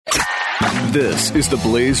This is the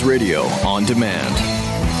Blaze Radio on demand.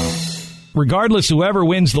 Regardless whoever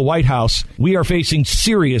wins the White House, we are facing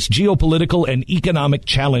serious geopolitical and economic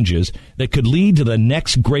challenges that could lead to the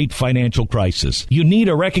next great financial crisis. You need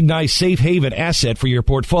a recognized safe haven asset for your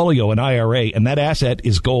portfolio and IRA, and that asset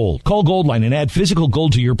is gold. Call Goldline and add physical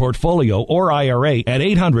gold to your portfolio or IRA at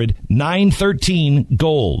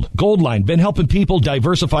 800-913-GOLD. Goldline, been helping people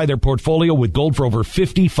diversify their portfolio with gold for over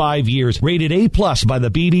 55 years. Rated A+ by the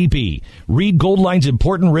BBB. Read Goldline's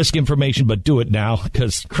important risk information, but do it now,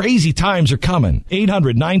 because crazy times are coming.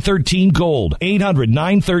 800-913-GOLD.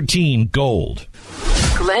 800-913-GOLD.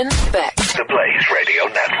 Glenn Beck. The Blaze Radio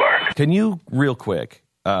Network. Can you, real quick,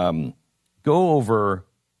 go over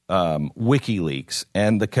WikiLeaks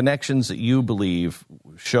and the connections that you believe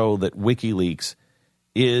show that WikiLeaks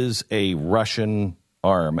is a Russian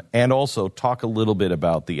arm, and also talk a little bit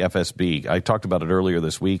about the FSB. I talked about it earlier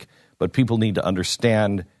this week, but people need to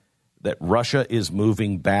understand that Russia is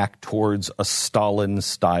moving back towards a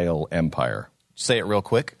Stalin-style empire. Say it real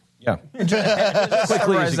quick. Yeah.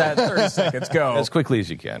 Quickly as you can. 30 seconds, go. As quickly as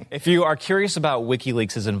you can. If you are curious about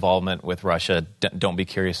WikiLeaks' involvement with Russia, don't be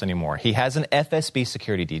curious anymore. He has an FSB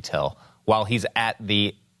security detail while he's at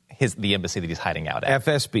the embassy that he's hiding out at.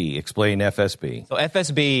 FSB. Explain FSB. So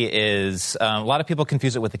FSB is, a lot of people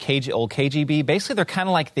confuse it with the old KGB. Basically, they're kind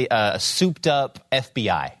of like the souped-up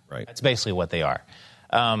FBI. Right. That's basically what they are.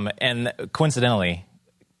 And coincidentally,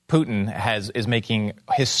 Putin is making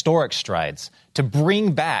historic strides to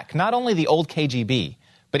bring back not only the old KGB,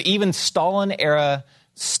 but even Stalin-era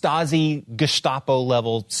Stasi,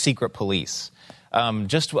 Gestapo-level secret police.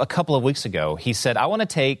 Just a couple of weeks ago, he said, I want to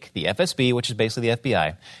take the FSB, which is basically the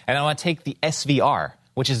FBI, and I want to take the SVR,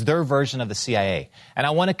 which is their version of the CIA, and I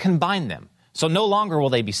want to combine them. So no longer will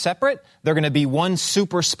they be separate. They're going to be one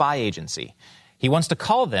super spy agency. He wants to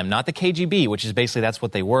call them, not the KGB, which is basically that's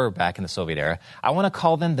what they were back in the Soviet era. I want to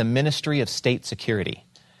call them the Ministry of State Security.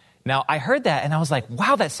 Now, I heard that, and I was like,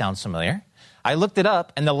 wow, that sounds familiar. I looked it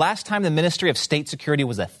up, and the last time the Ministry of State Security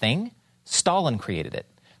was a thing, Stalin created it.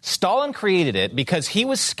 Stalin created it because he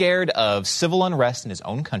was scared of civil unrest in his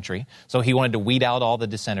own country, so he wanted to weed out all the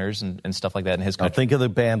dissenters and stuff like that in his country. Now think of the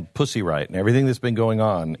band Pussy Riot and everything that's been going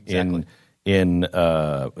on in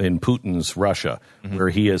Putin's Russia, where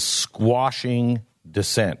he is squashing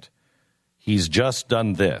dissent. He's just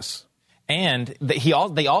done this. And they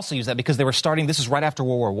also used that because they were starting, this is right after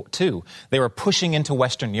World War II, they were pushing into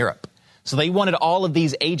Western Europe. So they wanted all of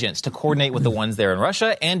these agents to coordinate with the ones there in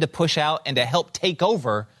Russia and to push out and to help take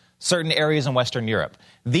over certain areas in Western Europe.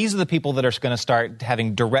 These are the people that are going to start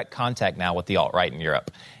having direct contact now with the alt-right in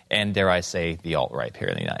Europe. And dare I say, the alt-right here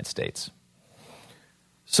in the United States.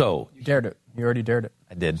 So you dared it. You already dared it.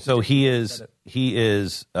 I did. So he is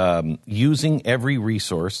using every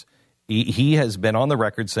resource. He has been on the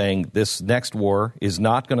record saying this next war is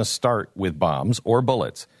not going to start with bombs or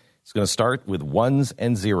bullets. It's going to start with ones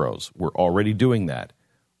and zeros. We're already doing that.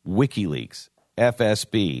 WikiLeaks,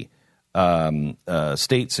 FSB,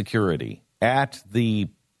 state security, at the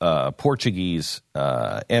Portuguese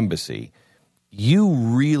embassy. You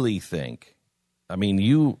really think, I mean,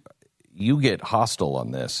 you get hostile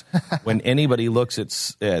on this when anybody looks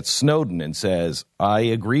at Snowden and says, I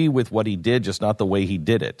agree with what he did, just not the way he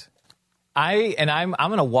did it. I'm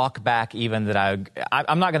going to walk back even that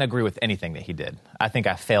I'm not going to agree with anything that he did. I think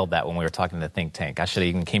I failed that when we were talking to the think tank. I should have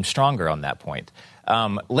even came stronger on that point. I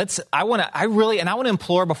want to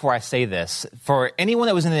implore before I say this, for anyone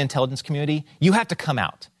that was in the intelligence community, you have to come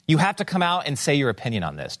out. You have to come out and say your opinion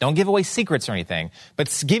on this. Don't give away secrets or anything,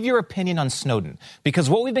 but give your opinion on Snowden. Because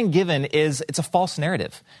what we've been given it's a false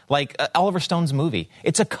narrative. Like Oliver Stone's movie.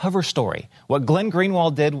 It's a cover story. What Glenn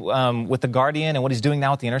Greenwald did with The Guardian and what he's doing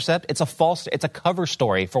now with The Intercept, it's a cover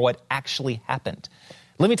story for what actually happened.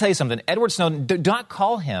 Let me tell you something. Edward Snowden, do not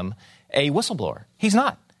call him a whistleblower. He's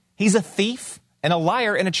not. He's a thief and a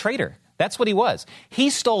liar and a traitor. That's what he was.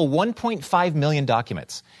 He stole 1.5 million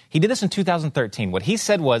documents. He did this in 2013. What he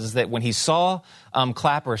said was that when he saw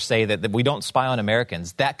Clapper say that we don't spy on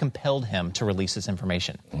Americans, that compelled him to release this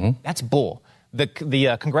information. Mm-hmm. That's bull. The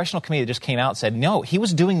congressional committee that just came out and said, no, he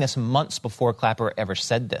was doing this months before Clapper ever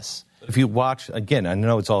said this. If you watch, again, I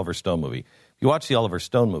know it's Oliver Stone movie. If you watch the Oliver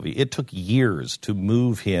Stone movie, it took years to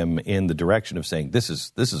move him in the direction of saying, this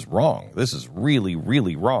is wrong. This is really,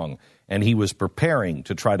 really wrong. And he was preparing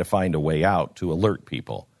to try to find a way out to alert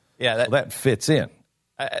people. Yeah, that fits in.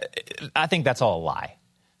 I think that's all a lie.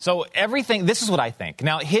 So everything, this is what I think.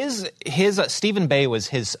 Now, Stephen Bay was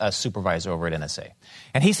his supervisor over at NSA.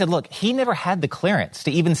 And he said, look, he never had the clearance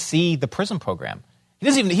to even see the PRISM program.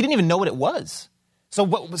 He didn't even know what it was.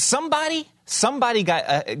 So somebody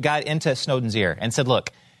got into Snowden's ear and said,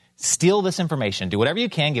 look, steal this information, do whatever you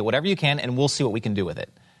can, get whatever you can, and we'll see what we can do with it.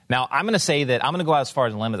 Now, I'm going to say that I'm going to go out as far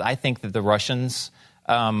as a limb as I think that the Russians,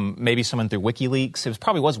 maybe someone through WikiLeaks,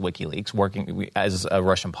 probably was WikiLeaks working as a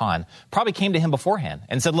Russian pawn, probably came to him beforehand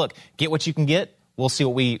and said, look, get what you can get. We'll see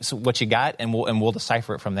what you got, and we'll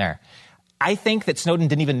decipher it from there. I think that Snowden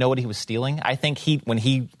didn't even know what he was stealing. I think when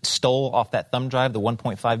he stole off that thumb drive the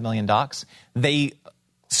 1.5 million docs, they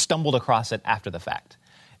stumbled across it after the fact.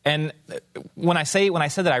 And when I said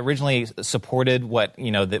that I originally supported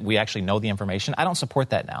that we actually know the information, I don't support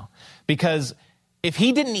that now. Because if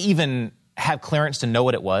he didn't even have clearance to know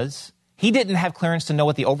what it was, he didn't have clearance to know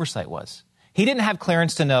what the oversight was. He didn't have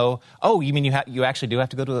clearance to know, oh, you mean you actually do have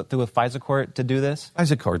to go through a FISA court to do this?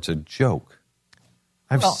 FISA court's a joke.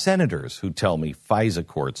 I have senators who tell me FISA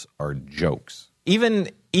courts are jokes. Even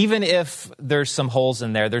if there's some holes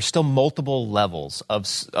in there, there's still multiple levels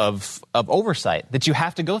of oversight that you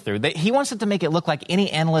have to go through. He wants it to make it look like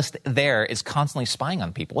any analyst there is constantly spying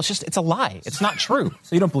on people. It's a lie. It's not true.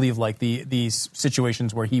 So you don't believe like these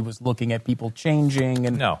situations where he was looking at people changing,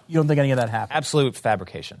 and no, you don't think any of that happened? Absolute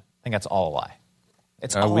fabrication. I think that's all a lie.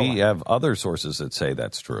 It's all a lie. We have other sources that say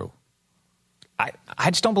that's true. I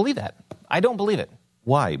just don't believe that. I don't believe it.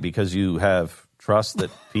 Why? Because you have trust that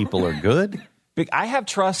people are good? I have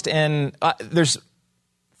trust in there's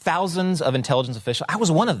thousands of intelligence officials. I was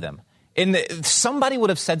one of them. Somebody would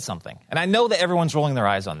have said something. And I know that everyone's rolling their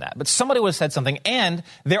eyes on that. But somebody would have said something. And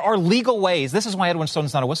there are legal ways. This is why Edwin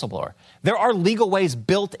Snowden's not a whistleblower. There are legal ways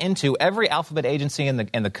built into every alphabet agency in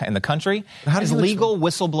the country. Has legal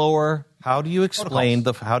whistleblower. How do you explain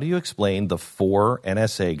the 4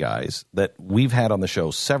 NSA guys that we've had on the show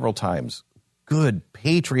several times, good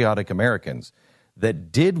patriotic Americans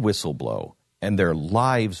that did whistleblow, and their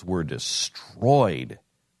lives were destroyed?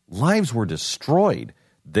 Lives were destroyed.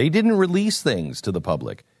 They didn't release things to the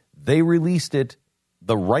public. They released it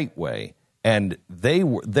the right way, and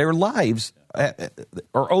their lives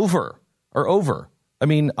are over. I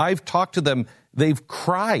mean, I've talked to them. They've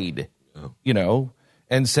cried,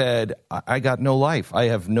 and said, I got no life. I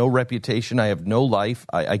have no reputation. I have no life.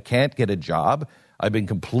 I can't get a job. I've been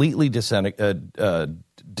completely dishonored,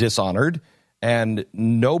 and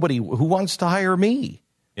nobody who wants to hire me.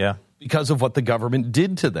 Yeah. Because of what the government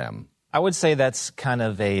did to them. I would say that's kind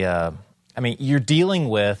of you're dealing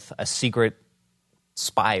with a secret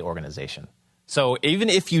spy organization. So even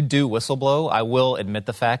if you do whistleblow, I will admit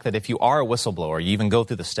the fact that if you are a whistleblower, you even go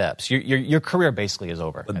through the steps, your career basically is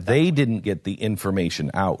over. But they didn't get the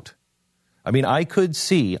information out. I mean, I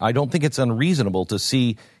don't think it's unreasonable to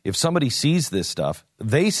see if somebody sees this stuff.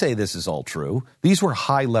 They say this is all true. These were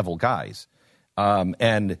high-level guys.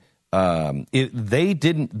 They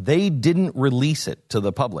didn't release it to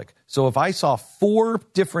the public. So if I saw 4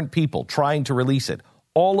 different people trying to release it,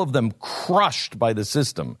 all of them crushed by the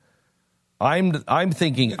system, I'm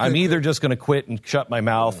thinking I'm either just going to quit and shut my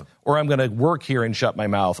mouth, or I'm going to work here and shut my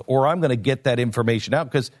mouth, or I'm going to get that information out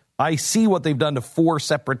because I see what they've done to 4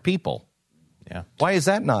 separate people. Yeah. Why is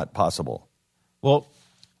that not possible? Well,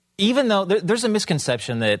 even though there's a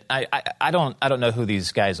misconception that I don't know who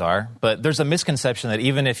these guys are, but there's a misconception that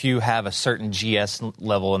even if you have a certain GS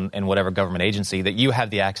level in whatever government agency, that you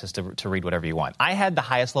have the access to read whatever you want. I had the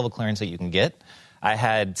highest level clearance that you can get. I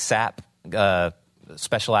had SAP,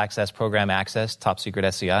 Special Access, Program Access, Top Secret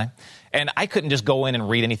SCI, and I couldn't just go in and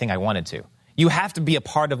read anything I wanted to. You have to be a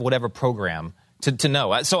part of whatever program to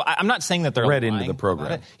know. So I'm not saying that they're read into the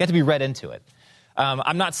program. You have to be read into it.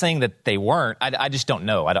 I'm not saying that they weren't. I just don't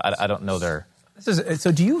know. I don't know their.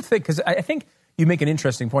 So do you think? Because I think you make an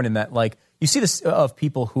interesting point in that, like, you see this of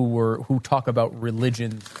people who talk about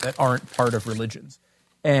religions that aren't part of religions,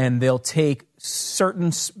 and they'll take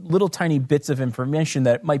certain little tiny bits of information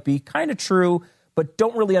that might be kind of true, but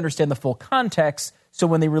don't really understand the full context. So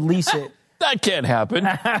when they release it. That can't happen.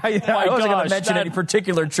 I wasn't going to mention any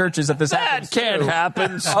particular churches if this happens. That can't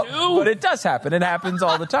happen, Stu. But it does happen. It happens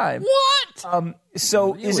all the time. What?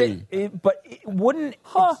 So really? Is it? But it wouldn't.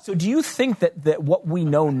 So do you think that what we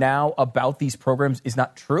know now about these programs is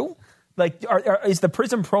not true? Like, is the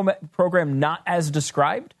PRISM program not as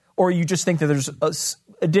described, or you just think that there's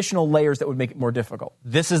additional layers that would make it more difficult?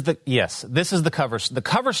 This is the cover. The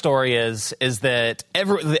cover story is that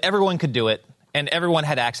everyone could do it. And everyone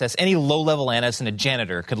had access. Any low-level analyst and a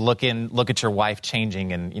janitor could look at your wife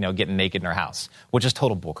changing and getting naked in her house, which is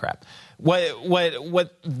total bullcrap.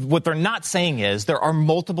 What they're not saying is there are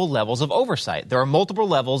multiple levels of oversight. There are multiple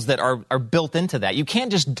levels that are built into that. You can't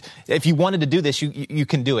just, if you wanted to do this, you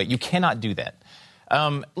can do it. You cannot do that.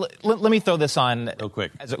 Let me throw this on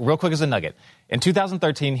real quick as a nugget. In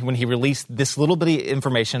 2013, when he released this little bitty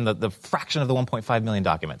information, the fraction of the 1.5 million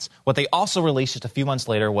documents, what they also released just a few months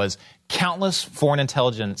later was countless foreign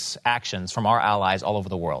intelligence actions from our allies all over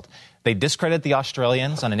the world. They discredited the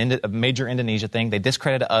Australians on a major Indonesia thing. They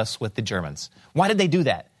discredited us with the Germans. Why did they do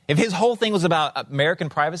that? If his whole thing was about American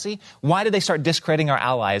privacy, why did they start discrediting our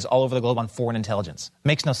allies all over the globe on foreign intelligence?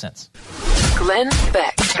 Makes no sense. Glenn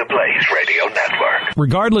Beck. The Blaze Radio Network.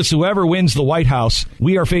 Regardless whoever wins the White House,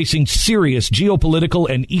 we are facing serious geopolitical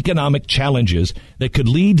and economic challenges that could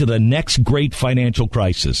lead to the next great financial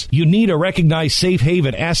crisis. You need a recognized safe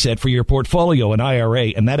haven asset for your portfolio and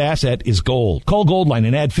IRA, and that asset is gold. Call Goldline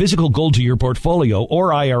and add physical gold to your portfolio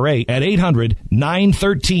or IRA at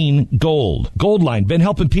 800-913-GOLD. Goldline, been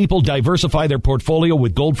helping people diversify their portfolio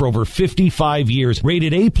with gold for over 55 years.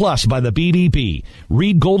 Rated A+ by the BBB.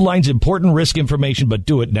 Read Goldline's important risk information, but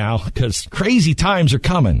do it now because crazy times are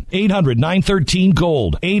coming.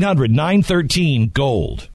 800-913-GOLD. 800-913-GOLD.